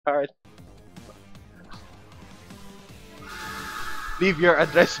Alright. Leave your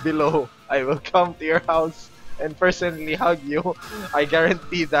address below. I will come to your house and personally hug you. I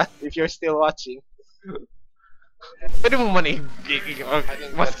guarantee that if you're still watching. Pwede mo man I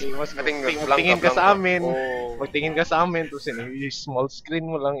think magtingin ka sa Blanca. amin. Oh. Magtingin ka sa amin. Tapos yung small screen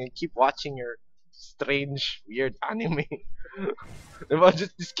mo lang. You keep watching your strange, weird anime. Diba?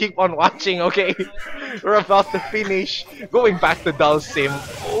 Just keep on watching, okay? We're about to finish. Going back to Dalsim.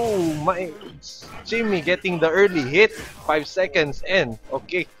 Oh my. Jimmy getting the early hit. 5 seconds in.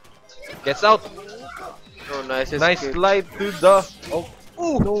 Okay. Gets out. Oh, nice. Nice slide to the.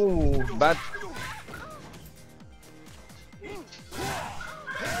 Oh, no. Bad.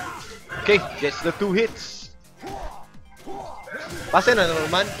 Okay, gets the 2 hits. Pase na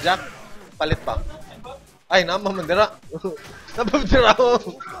naman, Jack. Palit pa. Ay, namamandira. Namamandira ako.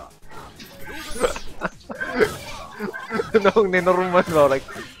 Nung ninormal mo, like,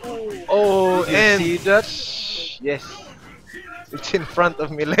 oh, and see that? yes, it's in front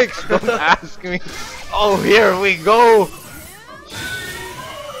of me. Lex, don't ask me. Oh, here we go.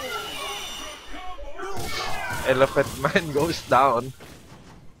 Elephant Man goes down.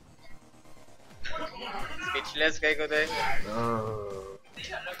 Speechless kay ko din.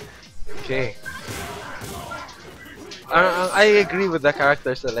 Okay. I agree with the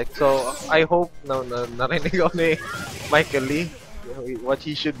character select. So I hope na narinig ko ni Michael Lee what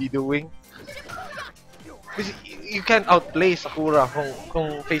he should be doing. Because you can't outplay Sakura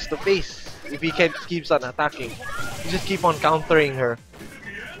kung face to face. If he keeps on attacking, you just keep on countering her.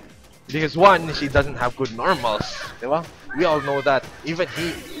 Because one, she doesn't have good normals, diba? We all know that. Even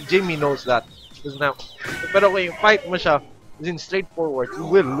Jimmy knows that. Doesn't have. Pero when you fight mo siya, as in straightforward, you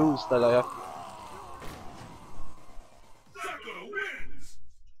will lose talaga.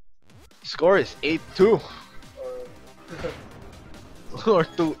 Score is 8-2. Or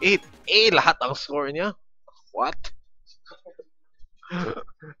 2-8. Lahat ang score niya. What?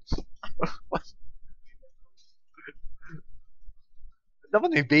 What?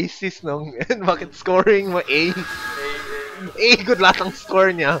 Dapat may basis nung bakit scoring mo A? Good lahat ang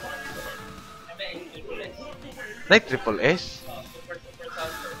score niya. Night triple S?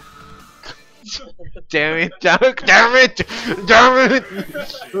 Damn it!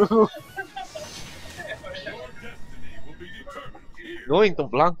 Going to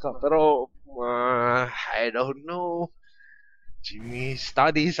Blanca, pero I don't know. Jimmy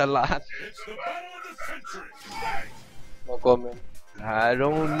studies a lot. No comment. I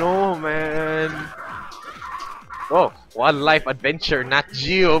don't know, man. Oh, wildlife adventure, not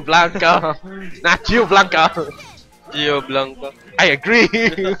Geo Blanca. Not Geo Blanca. Gio Blanca. I agree.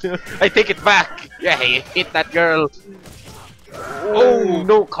 I take it back. Yeah, he hit that girl. Oh,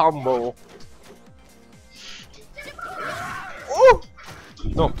 no combo. Oh,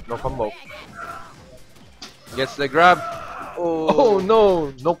 no combo. Gets the grab. Oh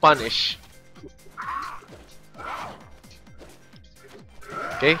no, no punish.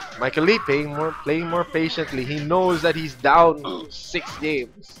 Okay, Michael Lee playing more patiently. He knows that he's down 6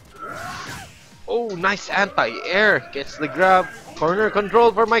 games. Oh, nice anti-air. Gets the grab. Corner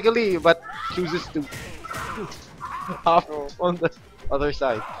control for Michael Lee, but chooses to hop on the other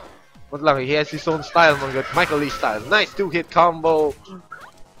side. But lang, he has his own style, Michael Lee style. Nice 2-hit combo.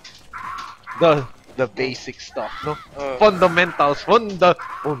 The basic stuff, no? Fundamentals.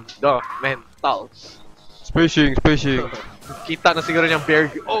 Fundamentals. Spacing. Kita na siguro niyang bear.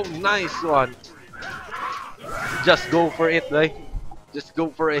 Oh, nice one. Just go for it, like. Just go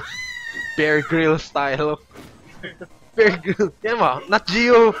for it. Bear Grill style. Bear Grill. Yan ba? Not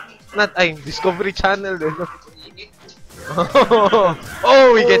Geo. Not, Discovery Channel din. No?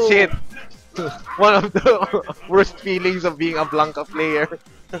 Oh, he gets hit. One of the worst feelings of being a Blanca player.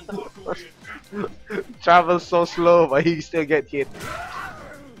 Travels so slow, but he still get hit.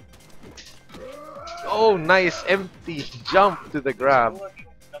 Oh, nice empty jump to the grab.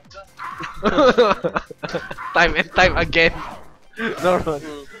 Time and time again. Normal.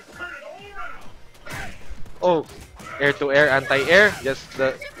 Oh, air to air, anti-air. Just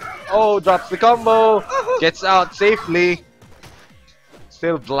the. Oh, drops the combo. Gets out safely.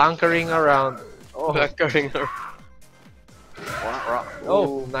 Still blankering around. Oh, Blankering her.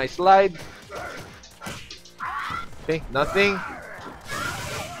 Oh, nice slide. Okay, nothing.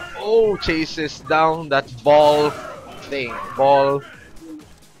 Oh, chases down that ball thing. Ball.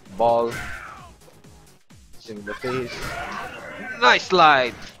 It's in the face. Nice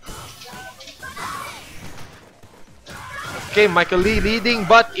slide. Okay, Michael Lee leading,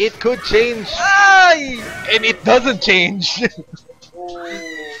 but it could change. And it doesn't change.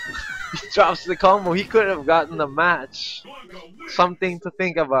 Drops the combo. He could have gotten the match. Something to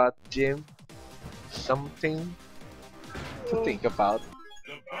think about, Jim. Something to think about.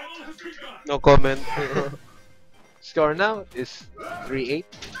 No comment. Score now is 3-8.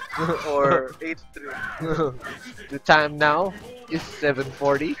 Or 8-3. The time now is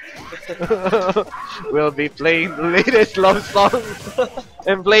 7:40. We'll be playing the latest love songs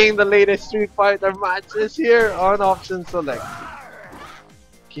and playing the latest Street Fighter matches here on Option Select.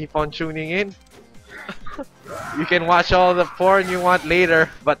 Keep on tuning in. You can watch all the porn you want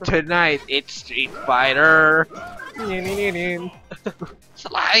later, but tonight it's Street Fighter.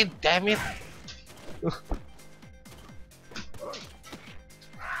 Slide, damn it.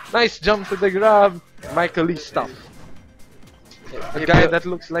 Nice jump to the grab. Michael Lee stuff. The guy that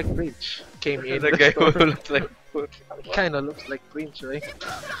looks like Prince came in. The guy who store. looks like food. Kinda looks like Prince, right?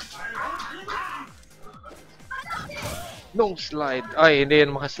 No slide. Ay, hindi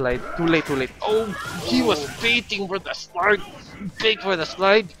yan makaslide. Too late, too late. Oh, he was baiting for the slide. Bait for the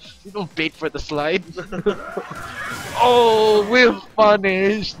slide. You don't bait for the slide. Oh, we've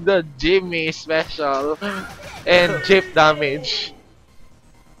punished the Jimmy special. And chip damage.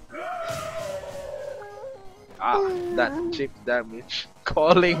 Ah, that chip damage.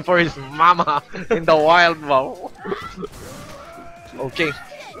 Calling for his mama in the wild wow. Okay.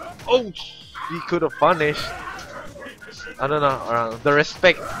 Oh, he could have punished. I don't know, the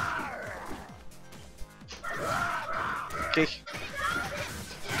respect. Okay.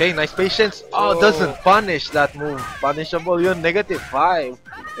 Okay, nice patience. Oh, doesn't punish that move. Punishable yun. -5.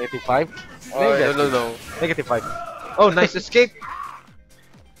 85? I don't know. -5. Oh, nice escape.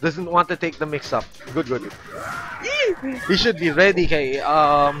 Doesn't want to take the mix-up. Good, good. He should be ready kay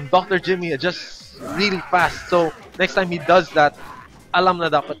Dr. Jimmy just really fast. So, next time he does that, alam na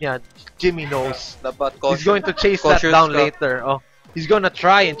dapat niya. Jimmy knows. Dapat He's going to chase that down later. Oh, he's gonna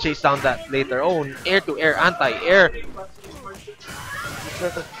try and chase down that later. Oh, air to air, anti-air.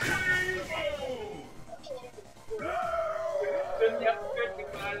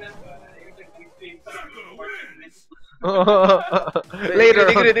 Later.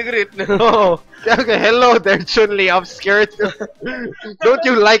 Oh, okay, hello there, Chun-Li upskirt. Don't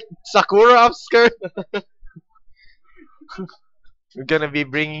you like Sakura upskirt? We're gonna be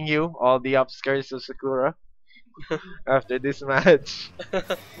bringing you all the upskirts of Sakura after this match.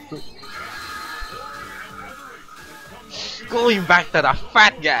 Going back to the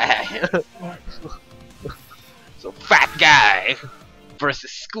fat guy. So fat guy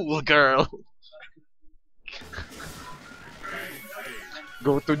versus schoolgirl.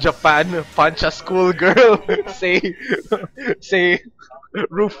 Go to Japan, punch a schoolgirl. say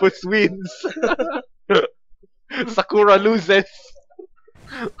Rufus wins. Sakura loses.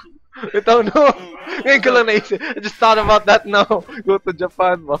 Ito no. Ngayon ko lang naisip. I just thought about that now. Go to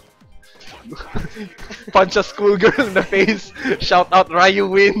Japan mo. Punch a schoolgirl in the face. Shout out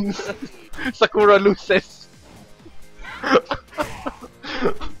Ryu wins. Sakura loses.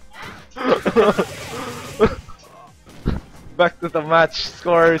 Back to the match.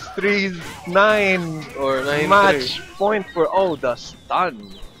 Scores 3-9 or 9-3. Match point for the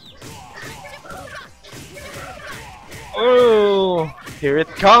stun. Oh, here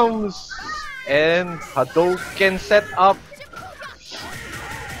it comes. And Hadouken set up.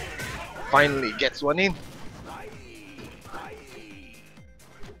 Finally gets one in.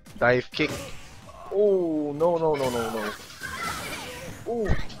 Dive kick. Oh, no.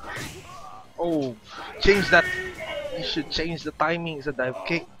 Oh, change that. You should change the timing. It's a dive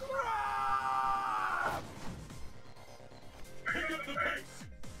kick.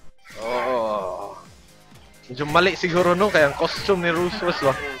 Oh. Medyo mali siguro no, kaya ang costume ni Rufus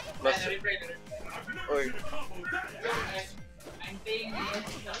ba? Oy.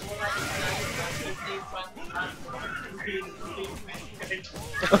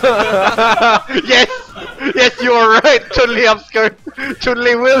 Yes! Yes, you are right, Chun-Li upskirt.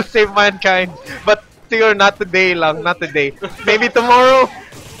 Chun-Li will save mankind. But siguro not today lang, not today. Maybe tomorrow,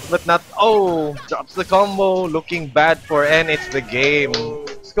 but not. Oh, drops the combo, looking bad for N. It's the game.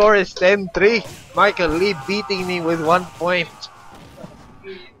 Score is 10-3. Michael Lee beating me with 1 point.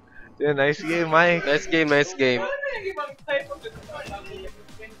 Yeah, nice game, Mike. Nice game.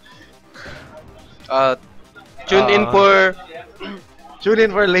 Tune in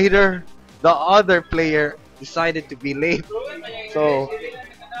for later. The other player decided to be late. So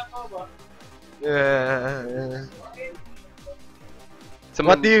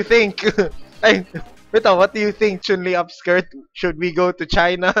what do you think? Hey, Vito, what do you think, Chun-Li upskirt? Should we go to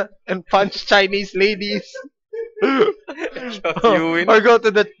China and punch Chinese ladies? You win. Or go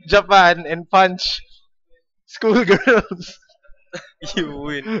to the Japan and punch schoolgirls? You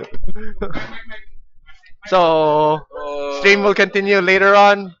win. So stream will continue later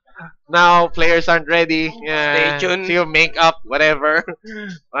on. Now players aren't ready. Stay Yeah, tuned. see you make up whatever.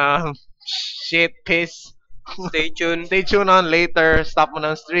 Um, shit, piss. Stay tuned. Stay tuned on later. Stop mo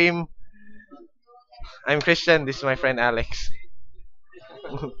ng stream. I'm Christian. This is my friend Alex.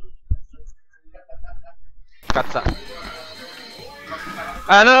 Katsa.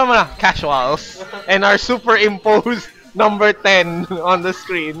 Ano naman na? Casuals. And our superimposed number 10 on the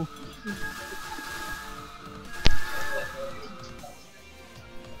screen.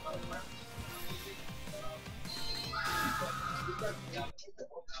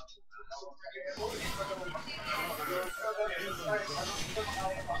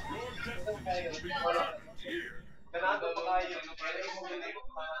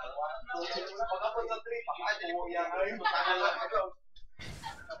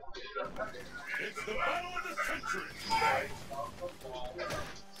 It's the battle of the century!